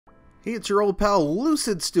Hey, it's your old pal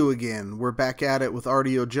Lucid Stew again. We're back at it with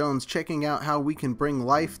Artio Jones, checking out how we can bring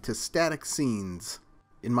life to static scenes.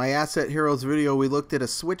 In my Asset Heroes video, we looked at a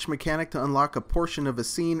switch mechanic to unlock a portion of a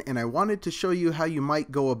scene, and I wanted to show you how you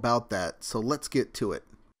might go about that, so let's get to it.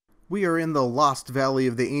 We are in the Lost Valley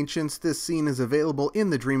of the Ancients. This scene is available in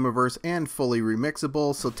the Dreamiverse and fully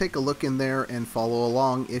remixable, so take a look in there and follow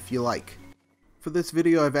along if you like. For this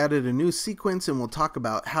video, I've added a new sequence and we'll talk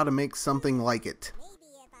about how to make something like it.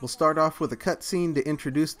 We'll start off with a cutscene to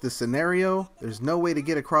introduce the scenario. There's no way to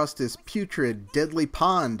get across this putrid, deadly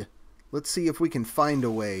pond. Let's see if we can find a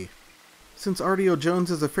way. Since Artio Jones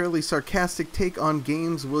is a fairly sarcastic take on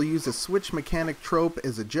games, we'll use a switch mechanic trope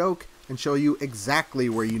as a joke and show you exactly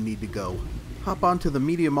where you need to go. Hop onto the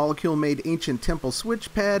Media Molecule made Ancient Temple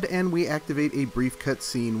switch pad and we activate a brief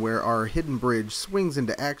cutscene where our hidden bridge swings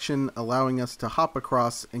into action, allowing us to hop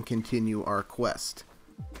across and continue our quest.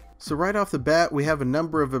 So right off the bat, we have a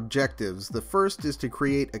number of objectives. The first is to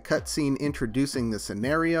create a cutscene introducing the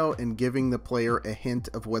scenario and giving the player a hint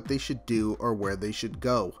of what they should do or where they should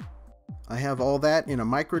go. I have all that in a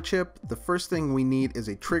microchip. The first thing we need is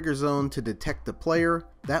a trigger zone to detect the player.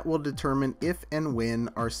 That will determine if and when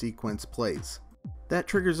our sequence plays. That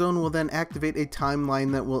trigger zone will then activate a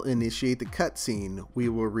timeline that will initiate the cutscene. We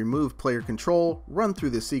will remove player control, run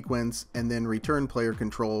through the sequence, and then return player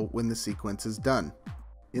control when the sequence is done.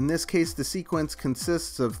 In this case, the sequence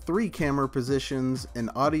consists of 3 camera positions, an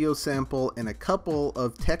audio sample, and a couple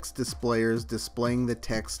of text displayers displaying the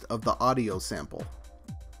text of the audio sample.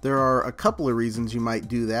 There are a couple of reasons you might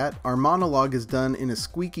do that. Our monologue is done in a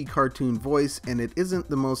squeaky cartoon voice and it isn't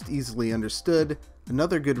the most easily understood.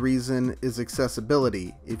 Another good reason is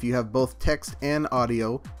accessibility. If you have both text and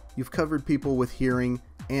audio, you've covered people with hearing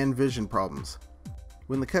and vision problems.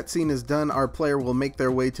 When the cutscene is done, our player will make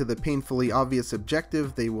their way to the painfully obvious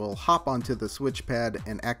objective. They will hop onto the switch pad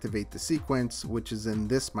and activate the sequence, which is in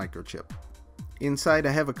this microchip. Inside,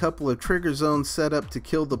 I have a couple of trigger zones set up to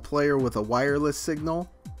kill the player with a wireless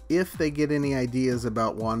signal, if they get any ideas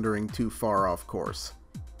about wandering too far off course.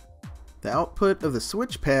 The output of the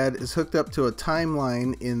switch pad is hooked up to a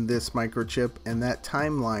timeline in this microchip, and that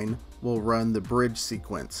timeline will run the bridge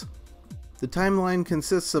sequence. The timeline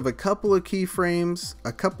consists of a couple of keyframes,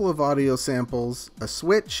 a couple of audio samples, a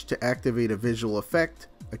switch to activate a visual effect,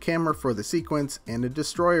 a camera for the sequence, and a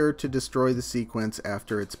destroyer to destroy the sequence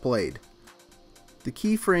after it's played. The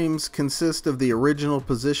keyframes consist of the original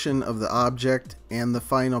position of the object and the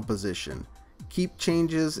final position. Keep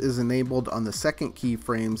changes is enabled on the second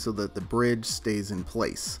keyframe so that the bridge stays in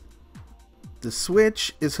place. The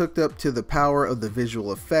switch is hooked up to the power of the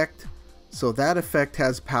visual effect, so that effect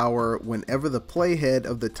has power whenever the playhead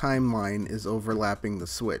of the timeline is overlapping the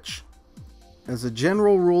switch. As a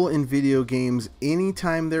general rule in video games,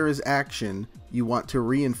 anytime there is action, you want to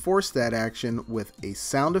reinforce that action with a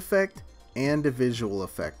sound effect and a visual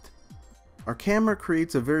effect. Our camera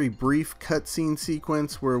creates a very brief cutscene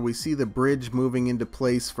sequence where we see the bridge moving into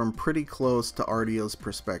place from pretty close to Artio's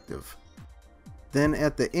perspective. Then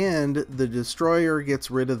at the end, the destroyer gets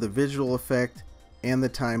rid of the visual effect and the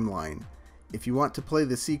timeline. If you want to play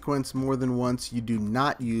the sequence more than once, you do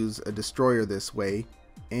not use a destroyer this way,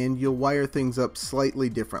 and you'll wire things up slightly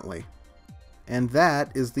differently. And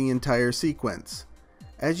that is the entire sequence.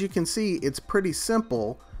 As you can see, it's pretty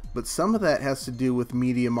simple, but some of that has to do with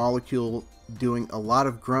Media Molecule doing a lot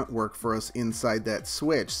of grunt work for us inside that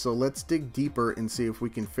switch, so let's dig deeper and see if we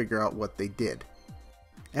can figure out what they did.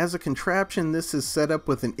 As a contraption, this is set up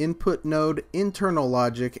with an input node, internal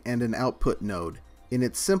logic, and an output node. In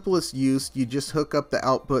its simplest use, you just hook up the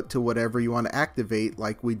output to whatever you want to activate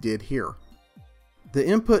like we did here. The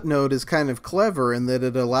input node is kind of clever in that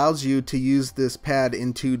it allows you to use this pad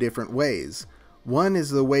in 2 different ways. One is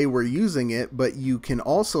the way we're using it, but you can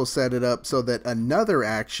also set it up so that another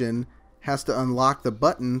action has to unlock the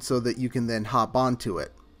button so that you can then hop onto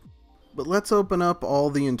it. But let's open up all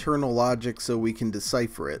the internal logic so we can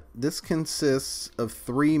decipher it. This consists of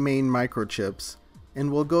 3 main microchips, and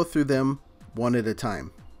we'll go through them one at a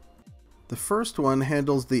time. The first one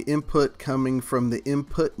handles the input coming from the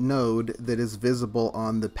input node that is visible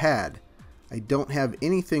on the pad. I don't have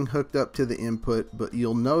anything hooked up to the input, but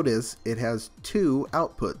you'll notice it has 2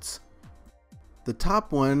 outputs. The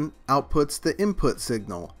top one outputs the input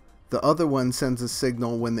signal. The other one sends a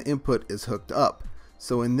signal when the input is hooked up.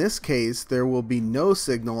 So in this case, there will be no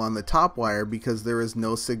signal on the top wire because there is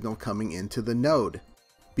no signal coming into the node.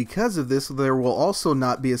 Because of this, there will also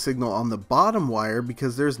not be a signal on the bottom wire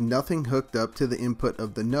because there's nothing hooked up to the input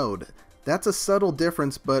of the node. That's a subtle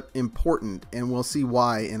difference but important, and we'll see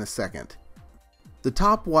why in a second. The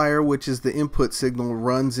top wire, which is the input signal,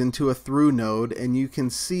 runs into a through node, and you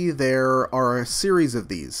can see there are a series of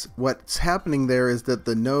these. What's happening there is that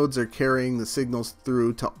the nodes are carrying the signals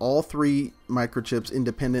through to all three microchips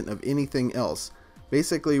independent of anything else.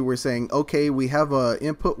 Basically, we're saying, okay, we have an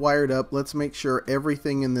input wired up, let's make sure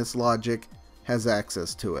everything in this logic has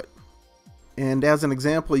access to it. And as an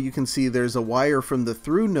example, you can see there's a wire from the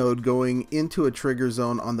through node going into a trigger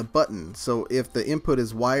zone on the button. So if the input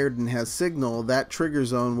is wired and has signal, that trigger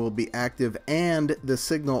zone will be active, and the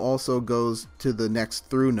signal also goes to the next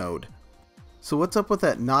through node. So what's up with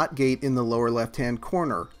that NOT gate in the lower left hand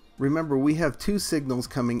corner? Remember, we have two signals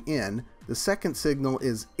coming in. The second signal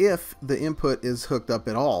is if the input is hooked up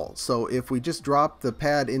at all. So if we just drop the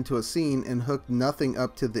pad into a scene and hook nothing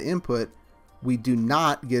up to the input, we do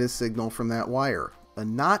not get a signal from that wire. A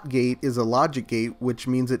NOT gate is a logic gate, which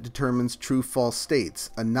means it determines true-false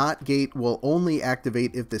states. A NOT gate will only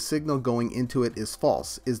activate if the signal going into it is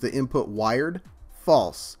false. Is the input wired?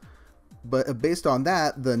 False. But based on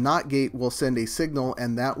that, the NOT gate will send a signal,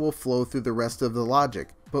 and that will flow through the rest of the logic.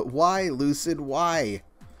 But why, Lucid? Why?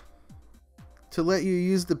 To let you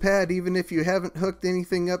use the pad even if you haven't hooked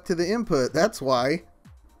anything up to the input, that's why.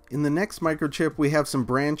 In the next microchip, we have some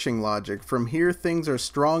branching logic. From here, things are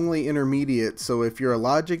strongly intermediate, so if you're a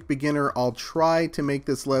logic beginner, I'll try to make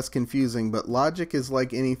this less confusing, but logic is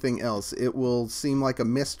like anything else. It will seem like a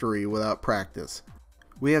mystery without practice.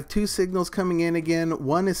 We have two signals coming in again.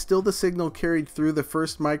 One is still the signal carried through the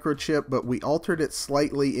first microchip, but we altered it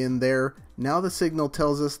slightly in there. Now the signal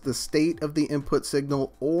tells us the state of the input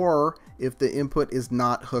signal, or if the input is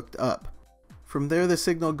not hooked up. From there, the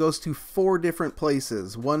signal goes to 4 different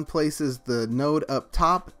places. One place is the node up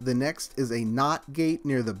top, the next is a NOT gate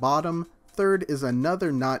near the bottom, third is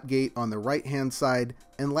another NOT gate on the right hand side,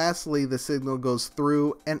 and lastly the signal goes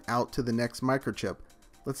through and out to the next microchip.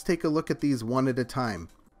 Let's take a look at these one at a time.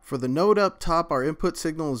 For the node up top, our input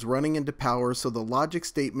signal is running into power, so the logic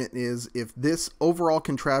statement is if this overall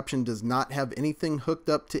contraption does not have anything hooked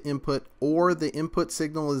up to input, or the input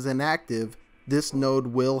signal is inactive, this node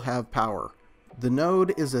will have power. The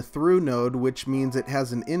node is a through node, which means it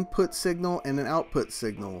has an input signal and an output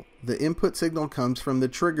signal. The input signal comes from the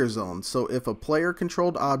trigger zone, so if a player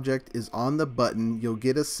controlled object is on the button, you'll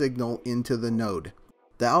get a signal into the node.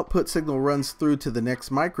 The output signal runs through to the next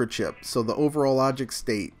microchip, so the overall logic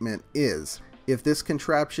statement is if this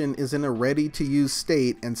contraption is in a ready to use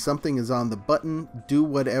state and something is on the button, do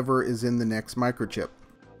whatever is in the next microchip.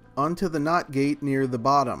 Onto the NOT gate near the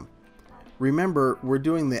bottom. Remember, we're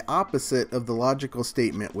doing the opposite of the logical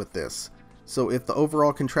statement with this. So if the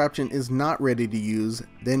overall contraption is not ready to use,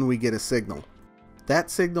 then we get a signal. That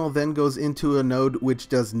signal then goes into a node which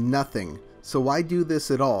does nothing. So why do this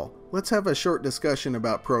at all? Let's have a short discussion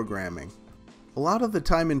about programming. A lot of the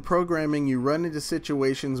time in programming, you run into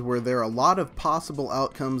situations where there are a lot of possible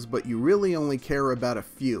outcomes, but you really only care about a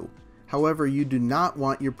few. However, you do not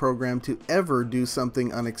want your program to ever do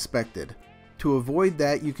something unexpected. To avoid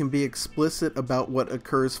that, you can be explicit about what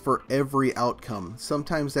occurs for every outcome.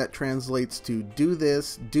 Sometimes that translates to do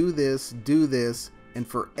this, do this, do this, and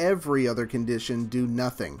for every other condition, do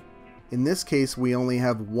nothing. In this case, we only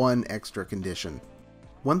have one extra condition.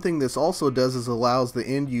 One thing this also does is allows the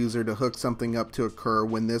end user to hook something up to occur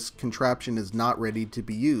when this contraption is not ready to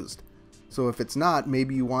be used. So if it's not,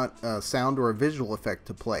 maybe you want a sound or a visual effect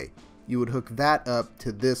to play. You would hook that up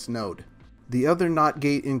to this node. The other NOT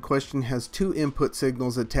gate in question has 2 input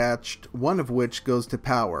signals attached, one of which goes to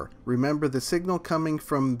power. Remember, the signal coming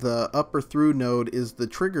from the upper through node is the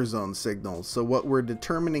trigger zone signal, so what we're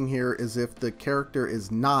determining here is if the character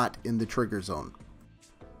is not in the trigger zone.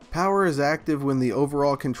 Power is active when the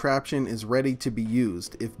overall contraption is ready to be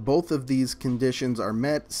used. If both of these conditions are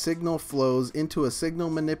met, signal flows into a signal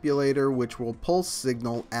manipulator which will pulse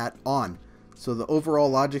signal at on. So the overall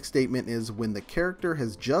logic statement is when the character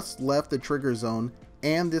has just left the trigger zone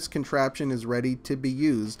and this contraption is ready to be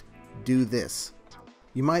used, do this.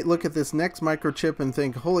 You might look at this next microchip and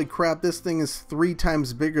think, holy crap, this thing is 3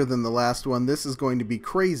 times bigger than the last one, this is going to be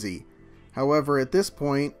crazy. However, at this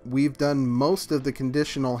point, we've done most of the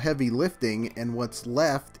conditional heavy lifting and what's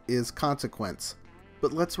left is consequence.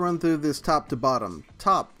 But let's run through this top to bottom.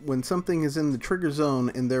 Top, when something is in the trigger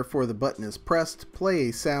zone and therefore the button is pressed, play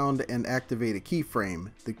a sound and activate a keyframe.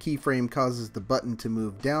 The keyframe causes the button to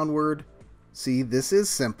move downward. See, this is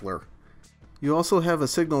simpler. You also have a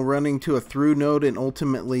signal running to a through node and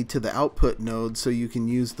ultimately to the output node, so you can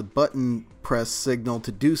use the button press signal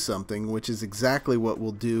to do something, which is exactly what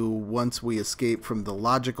we'll do once we escape from the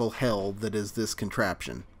logical hell that is this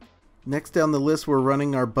contraption. Next down the list, we're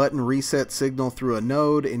running our button reset signal through a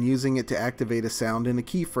node and using it to activate a sound in a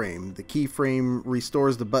keyframe. The keyframe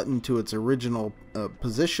restores the button to its original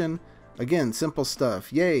position. Again, simple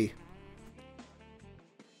stuff. Yay!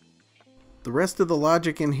 The rest of the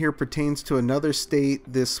logic in here pertains to another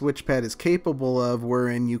state this switch pad is capable of,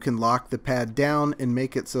 wherein you can lock the pad down and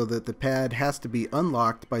make it so that the pad has to be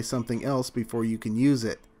unlocked by something else before you can use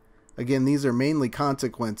it. Again, these are mainly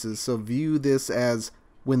consequences, so view this as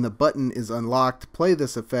when the button is unlocked, play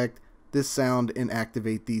this effect, this sound, and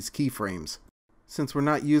activate these keyframes. Since we're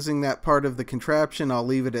not using that part of the contraption, I'll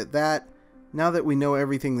leave it at that. Now that we know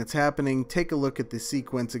everything that's happening, take a look at the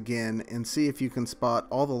sequence again and see if you can spot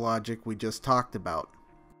all the logic we just talked about.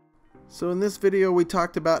 So in this video we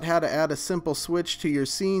talked about how to add a simple switch to your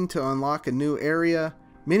scene to unlock a new area.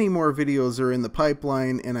 Many more videos are in the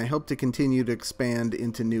pipeline, and I hope to continue to expand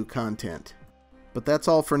into new content. But that's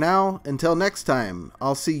all for now. Until next time,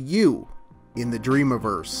 I'll see you in the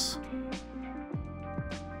Dreamiverse.